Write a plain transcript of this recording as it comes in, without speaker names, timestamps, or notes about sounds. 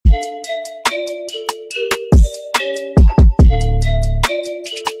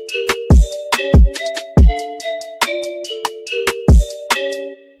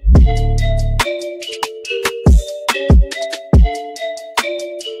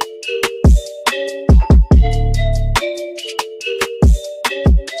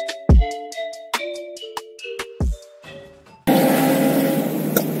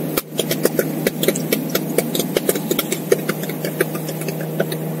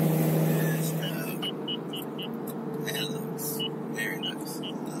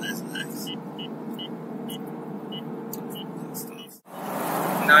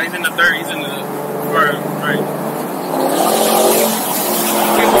in the third. He's in the far right.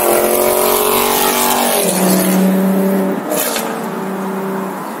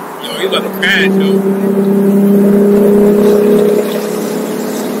 Yo, he's about to crash, yo.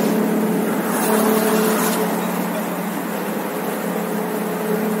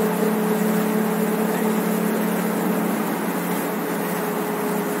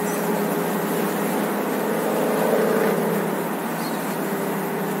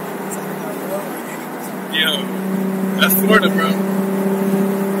 Yo, that's Florida, bro.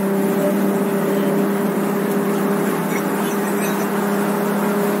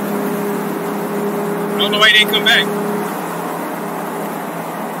 I don't know why he didn't come back.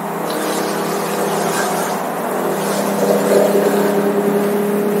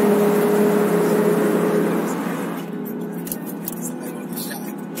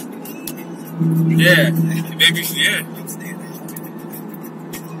 Yeah, maybe, yeah.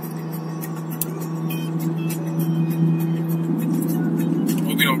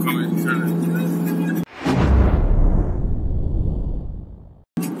 Hope you don't come in.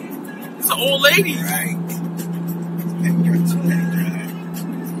 It's an old lady. Right.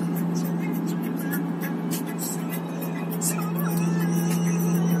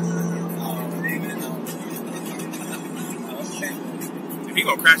 If he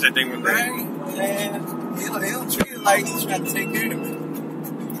gonna crash that thing one day. Right, man. They don't treat it like he's trying to take care of it.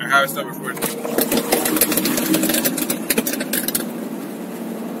 Or how it's still recording.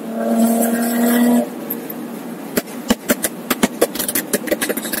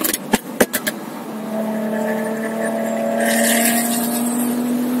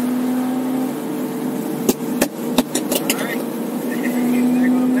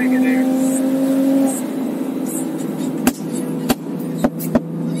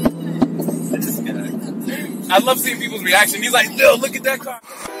 I love seeing people's reaction. He's like, "Yo, look at that car."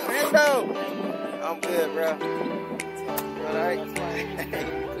 Rando! I'm good, bro. You alright? You too,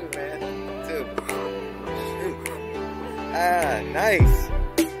 man. Too. Shoot. Ah, nice.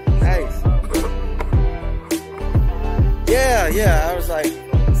 Nice. Yeah, I was like,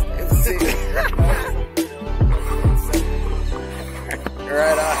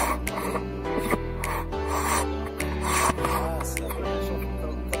 right on.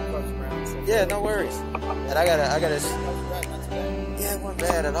 Yeah, no worries. And I gotta. Yeah, it wasn't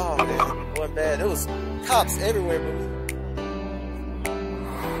bad at all, man. It wasn't bad. There was cops everywhere, but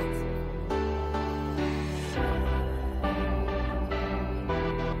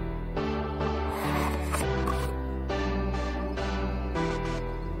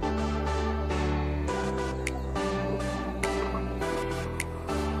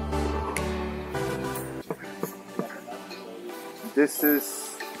this is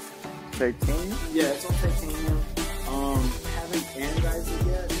titanium? Yeah, it's on titanium. Haven't anodized it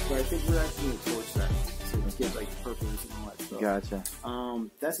yet, but I think we're actually going to torch that. So we get like purples and all that stuff. Gotcha.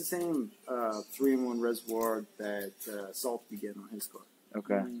 That's the same 3-in-1 reservoir that Salt be getting on his car.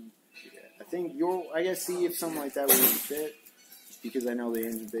 Okay. Yeah, I think I gotta see if something like that would fit, because I know the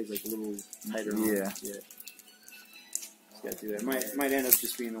engine bay's like a little tighter on it. Yeah. Just gotta do that. Might end up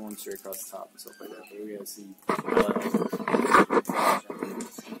just being the one straight across the top and stuff like that, but we gotta see.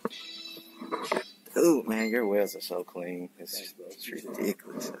 ooh, man, your wheels are so clean. It's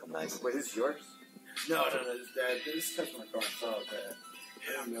ridiculous. Nice. Wait, this is yours? No, this customer car saw that.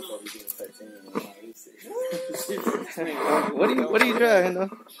 I don't know if I'll be doing titanium or not. What are you driving though?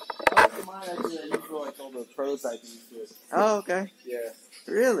 Mine actually, I use for like all the prototyping shit. Oh, okay. Yeah.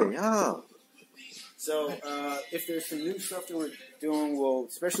 Really? Oh. So, if there's some new stuff that we're doing, well,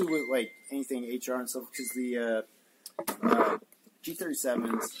 especially with like anything HR and stuff, because the G37s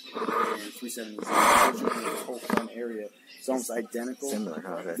and 370s, this whole front area is almost identical. Similar,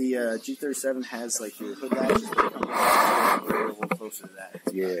 huh? Okay. The G37 has like your hood latches that come a little closer to that.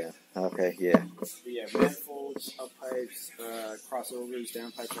 Yeah. Okay. Yeah. But yeah, manifolds, up pipes, crossovers,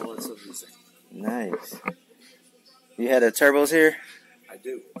 down pipes, all that stuff is the same. Nice. You had the turbos here? I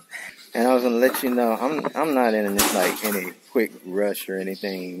do. And I was gonna let you know, I'm not in this like any quick rush or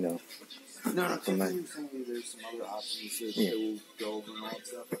anything, you know. No, there's some other options that we'll go over and all that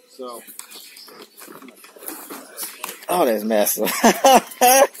stuff. So, oh, that's massive.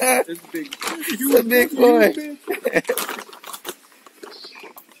 it's big. It's a big boy.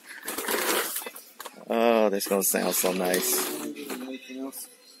 Oh, that's gonna sound so nice.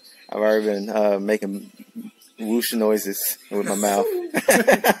 I've already been making whoosh noises with my mouth.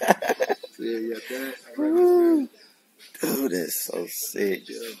 Yeah, you got that. Dude, that's so sick.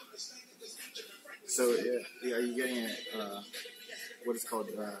 So, yeah, are you getting it what is called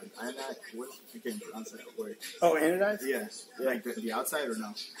anodized. What you can answer that word? Oh, anodized? Yeah, like the outside or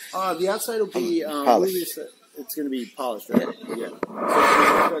no? The outside will be polished. it's going to be polished, right? Yeah.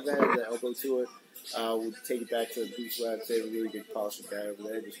 So if you have the elbow to it, we'll take it back to the boost lab. They have a really good polished guy over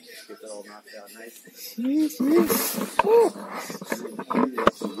there. Just get that all knocked out nice.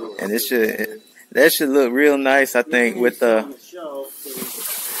 And that should look real nice, I think, with the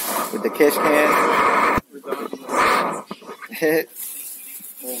catch can.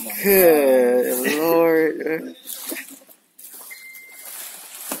 Oh my Good Lord.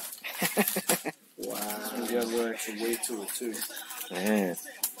 Wow. You have an extra weight to it, too. Man.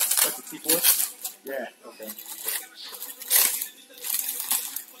 That's a T4? Yeah, okay.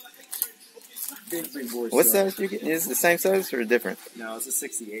 Big boy. What size you getting? Is it the same size or different? No, it's a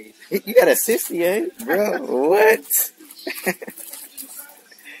 68. You got a 68? Bro, what? Is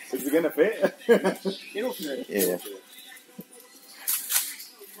it gonna fit? It'll fit. Yeah.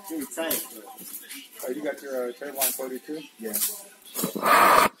 Really tight. Oh, you got your turbine coated too? Yeah.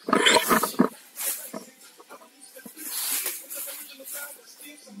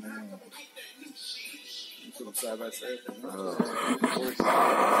 Put them side by side.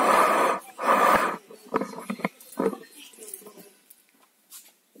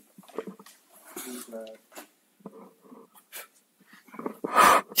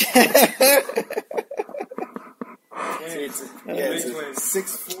 It's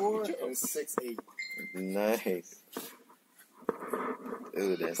 6'4" and 6'8". Nice.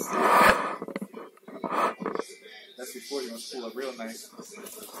 Ooh, that's before you want to pull up real nice.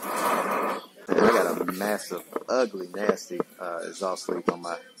 Man, I got a massive, ugly, nasty exhaust leak on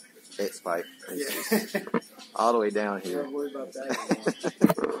my X pipe. It's just all the way down here. Don't worry about that.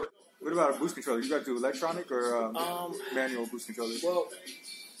 What about a boost controller? You got to do electronic or manual boost controller? Well,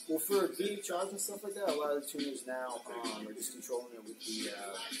 for VHRs and stuff like that, a lot of the tuners now are just controlling it with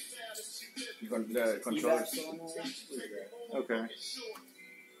the controllers. Okay.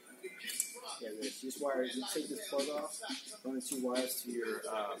 Yeah, this wire, you take this plug off, run the 2 wires to your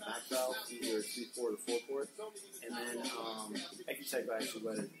Mac valve, either 3-port or 4-port, and then EcuTech will actually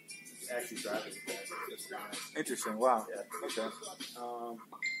let it actually drive it. Interesting. Wow. Yeah. Okay.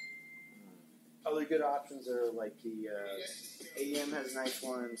 Other good options are like the AEM has a nice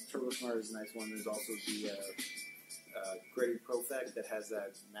one, TurboSmart has a nice one. There's also the Grady ProFact that has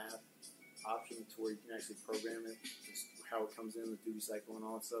that map option to where you can actually program it, just how it comes in with duty cycle and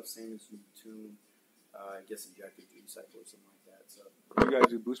all that stuff. Same as you tune, I guess, injected duty cycle or something like that. So you guys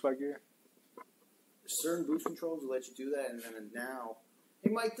do boost by gear? Certain boost controls will let you do that, and then now,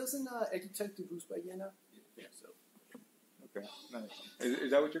 hey Mike, doesn't EcuTech do boost by gear now? Yeah, so. Okay, nice.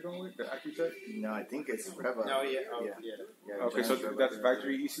 Is that what you're going with, the EcuTech? No, I think it's Reva. No, yeah. Okay, so that's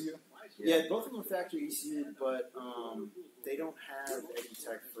factory ECU? Yeah, both of them are factory ECU, but they don't have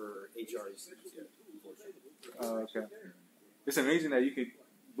EcuTech for HR ECUs yet, unfortunately. Okay. It's amazing that you could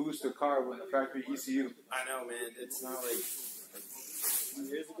boost a car with a factory ECU. I know, man. It's not like 2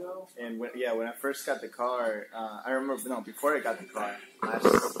 years ago. And when I first got the car, I remember, before I got the car, last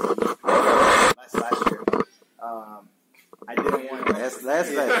year, I didn't want to.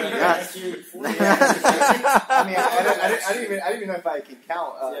 Last year. I mean, I didn't even know if I can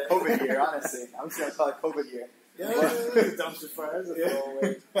count COVID year, honestly. I'm just going to call it COVID year. Yeah, dumpster fires.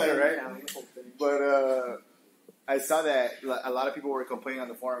 Right? But I saw that a lot of people were complaining on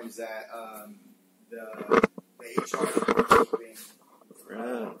the forums that the HR was keeping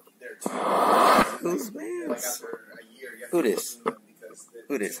their Who's man? like after a year. Who this?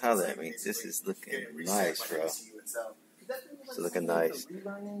 Who this? Holla at me. This is looking nice, bro. It's looking nice.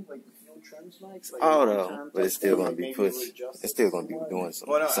 Oh no, but it's still gonna be pushed. It's still gonna be doing some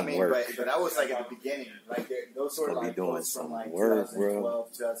work. But that was like at the beginning. Like those sort of Gonna like be doing posts some from like work, bro.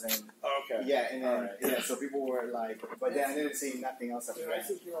 2012, 2000. Okay. Yeah, and then so people were like, but then I didn't see nothing else after I that.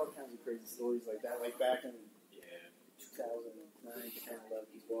 think there are all kinds of crazy stories like that. Like back in 2009, 10, 11,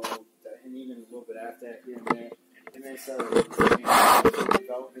 12, and even a little bit after that here and there. And then started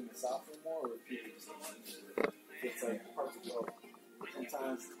developing the software more, or people just it's like hard to go.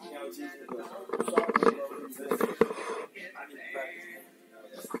 Sometimes, it's easier to software development.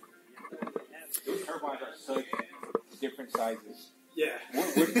 Those turbines are such different sizes. Yeah.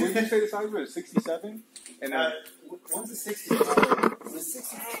 What did you say the size was? 67? And one's a 64. The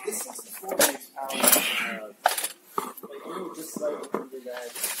 64. This 64 makes power. Like just like under that.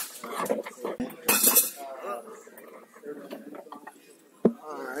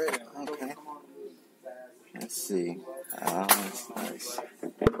 Alright, okay. Let's see. That's nice.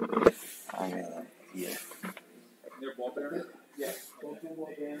 I mean, yeah. they're ball bearing? Yeah, both ball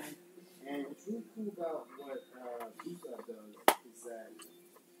bearing. And what's really cool about what PISA does is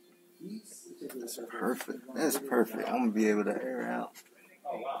That's perfect. That's perfect. I'm gonna be able to air out.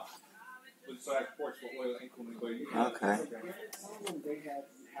 Oh wow. So that porch for oil ain't cool, but you Okay.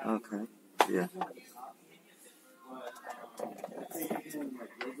 Okay. Yeah.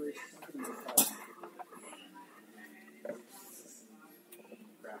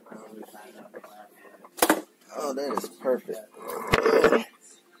 Oh, that is perfect.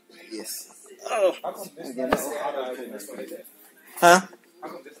 Yes. Oh. Huh?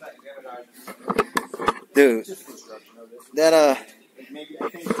 Dude. That Maybe I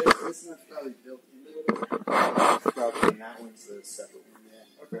think this one's probably built into it. Probably, and that one's a separate one.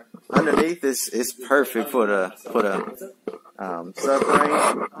 Yeah. Okay. underneath is perfect for the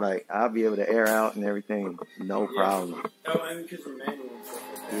subframe. Like I'll be able to air out and everything, no problem. Oh, and because the manual and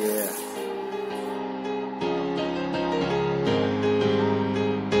stuff like that. Yeah.